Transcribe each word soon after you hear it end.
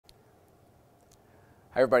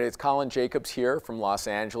Hi everybody, it's Colin Jacobs here from Los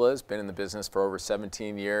Angeles. Been in the business for over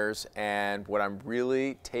 17 years, and what I'm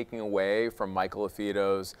really taking away from Michael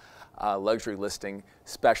LaFido's luxury listing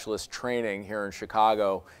specialist training here in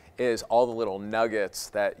Chicago is all the little nuggets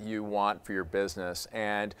that you want for your business.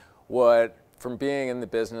 And from being in the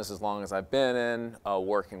business as long as I've been in,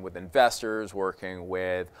 working with investors, working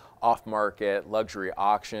with off-market luxury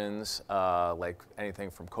auctions, like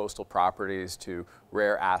anything from coastal properties to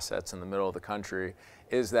rare assets in the middle of the country,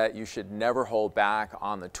 is that you should never hold back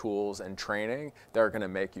on the tools and training that are going to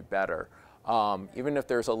make you better. Even if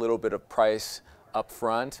there's a little bit of price up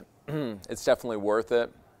front, it's definitely worth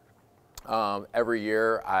it. Every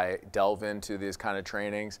year I delve into these kind of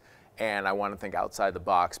trainings, and I want to think outside the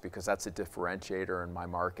box because that's a differentiator in my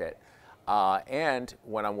market. And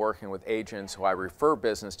when I'm working with agents who I refer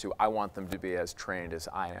business to, I want them to be as trained as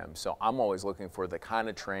I am. So I'm always looking for the kind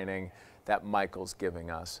of training that Michael's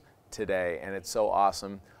giving us today, and it's so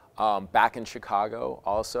awesome. Back in Chicago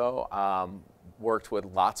also, worked with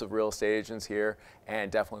lots of real estate agents here, and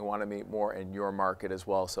definitely want to meet more in your market as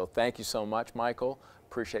well. So thank you so much, Michael.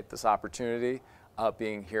 Appreciate this opportunity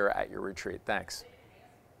being here at your retreat. Thanks.